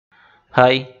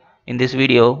Hi, in this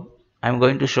video, I am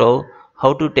going to show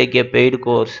how to take a paid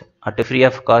course at a free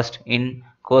of cost in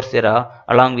Coursera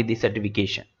along with the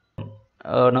certification.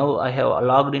 Now I have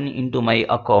logged in into my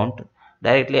account.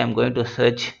 Directly I am going to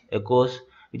search a course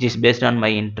which is based on my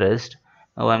interest.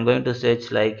 Now I am going to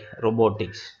search like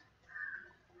robotics.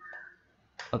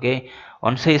 Okay,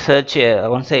 once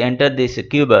I enter this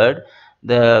keyword,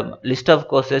 the list of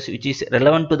courses which is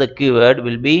relevant to the keyword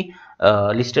will be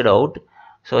listed out.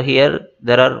 So here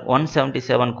there are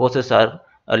 177 courses are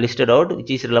listed out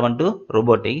which is relevant to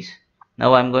robotics.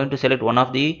 Now I'm going to select one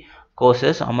of the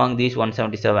courses among these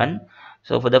 177.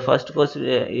 So for the first course,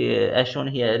 as shown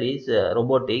here is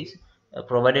robotics,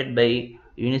 provided by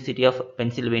University of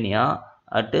Pennsylvania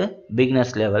at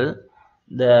beginners level.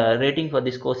 The rating for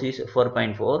this course is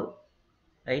 4.4.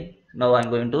 Right, now I'm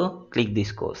going to click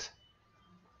this course.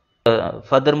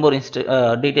 Furthermore,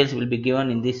 details will be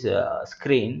given in this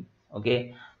screen.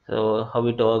 Okay, so how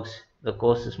it works, the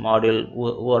courses module,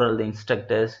 overall the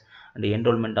instructors, and the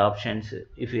enrollment options.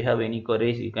 If you have any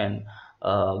queries, you can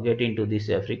get into this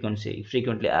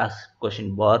frequently asked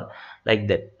question bar, like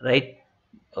that, right?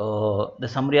 The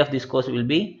summary of this course will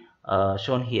be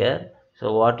shown here.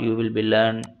 So what you will be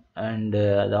learn, and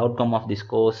the outcome of this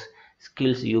course,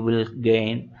 skills you will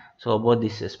gain. So about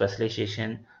this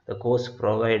specialization, the course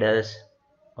providers.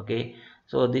 Okay,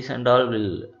 so this and all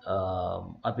will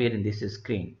appear in this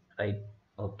screen, right?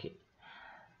 Okay,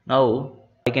 now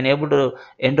I can able to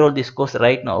enroll this course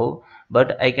right now,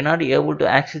 but I cannot be able to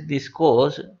access this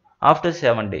course after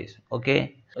 7 days.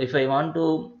 Okay, if I want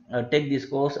to take this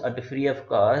course at free of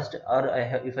cost, or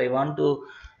if I want to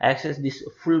access this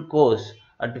full course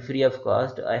at free of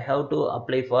cost, I have to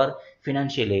apply for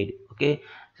financial aid. Okay,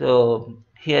 so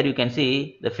here you can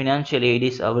see the financial aid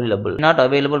is available, not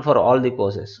available for all the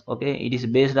courses. Okay, it is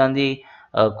based on the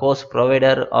course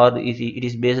provider, or it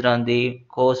is based on the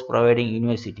course providing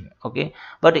university. Okay,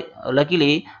 but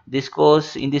luckily this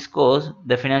course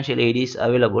the financial aid is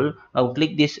available. Now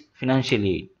click this financial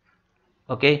aid.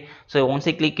 Okay, so once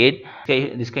I click it,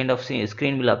 okay, this kind of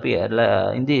screen will appear.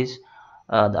 In this,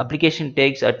 the application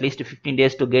takes at least 15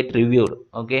 days to get reviewed.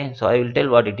 Okay, so I will tell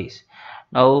what it is.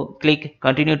 Now click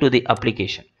continue to the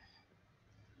application.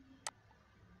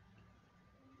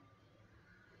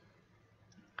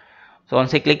 So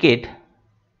once I click it,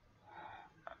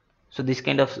 so this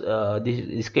kind of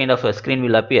a screen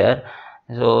will appear.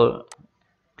 So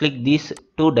click these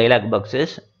two dialog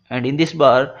boxes, and in this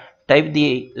bar type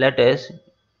the letters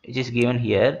which is given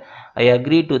here. I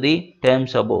agree to the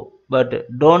terms above,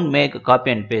 but don't make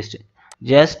copy and paste.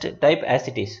 Just type as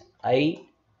it is. I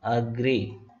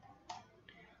agree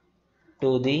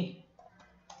to the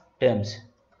terms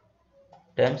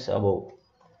above.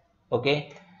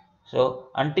 Okay, so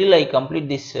until I complete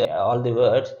this all the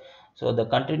words, so the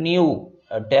continue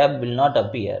tab will not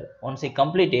appear. Once I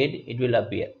complete it, it will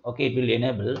appear. Okay, it will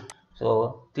enable.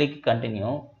 So click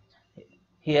continue.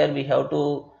 Here we have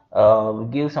to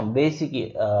give some basic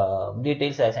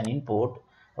details as an input.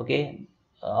 Okay,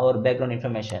 our background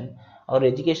information, our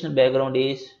educational background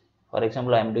is, for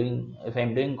example, if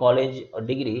I'm doing college or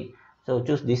degree, so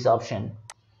choose this option.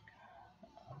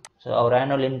 So our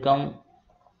annual income,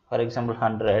 for example,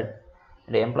 100.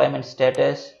 The employment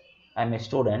status, I'm a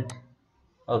student.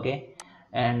 Okay,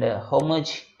 and how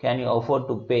much can you afford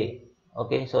to pay?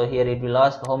 Okay, so here it will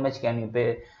ask how much can you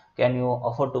pay, can you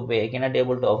afford to pay. I cannot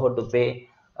able to afford to pay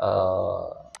uh,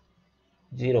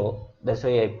 0, that's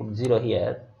why I put 0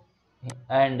 here.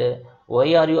 And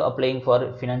why are you applying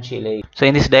for financial aid? So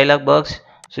in this dialog box,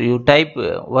 so you type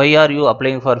why are you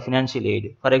applying for financial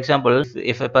aid. For example,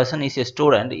 if a person is a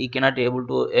student, he cannot able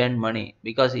to earn money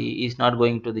because he is not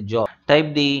going to the job.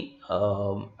 Type the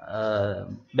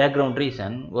background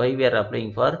reason why we are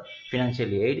applying for financial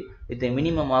aid with a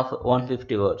minimum of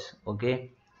 150 words.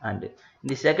 Okay, and in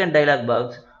the second dialog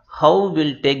box, how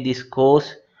will take this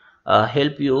course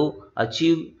help you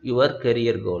achieve your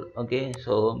career goal. Okay,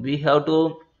 so we have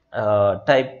to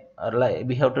type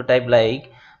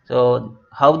like, so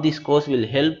how this course will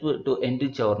help to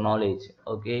enrich our knowledge.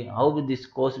 Okay, how this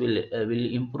course will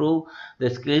improve the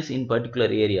skills in particular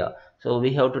area. So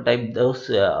we have to type those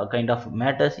kind of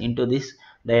matters into this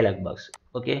dialog box.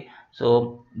 Okay,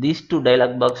 so these two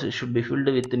dialog boxes should be filled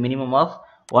with the minimum of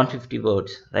 150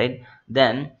 words, right?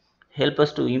 Then help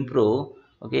us to improve.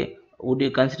 Okay, would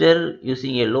you consider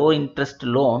using a low interest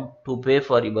loan to pay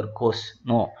for your course?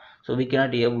 No, so we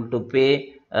cannot be able to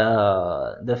pay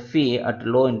the fee at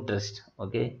low interest.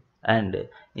 Okay, and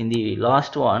in the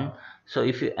last one, so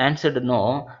if you answered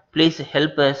no, please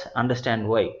help us understand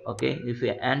why. Okay, if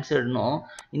you answered no,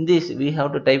 in this we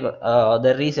have to type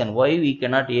the reason why we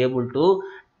cannot be able to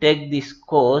take this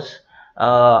course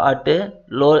at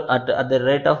the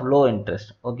rate of low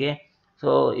interest. Okay,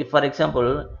 so if for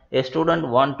example a student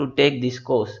want to take this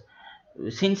course,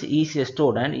 since he is a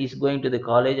student, he is going to the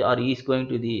college or he is going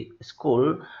to the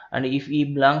school, and if he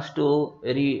belongs to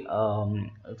very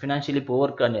financially poor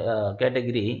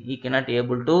category, he cannot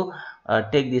able to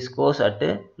take this course at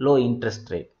a low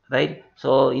interest rate, right?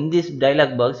 So in this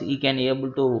dialog box he can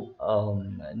able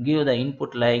to give the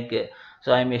input like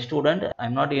so I'm a student,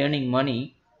 I'm not earning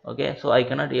money, okay, so I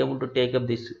cannot able to take up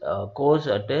this course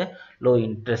at a low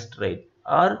interest rate,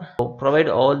 or provide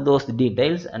all those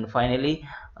details, and finally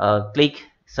click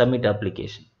submit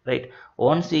application, right?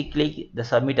 Once we click the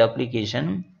submit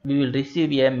application, we will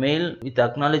receive a mail with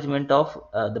acknowledgement of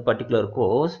the particular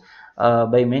course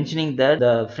by mentioning that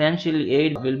the financial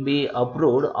aid will be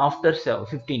approved after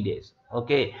 15 days.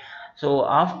 Okay, so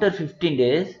after 15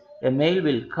 days a mail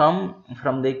will come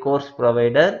from the course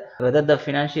provider whether the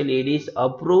financial aid is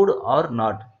approved or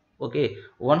not. Okay,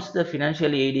 once the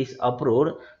financial aid is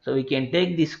approved, so we can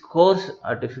take this course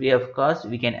at free of cost,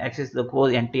 we can access the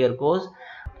course, entire course.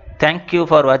 Thank you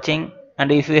for watching,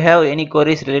 and if you have any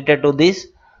queries related to this,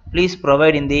 please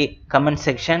provide in the comment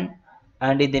section,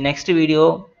 and in the next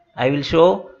video I will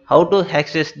show how to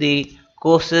access the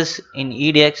courses in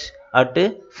edX at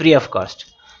free of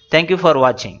cost. Thank you for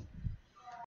watching.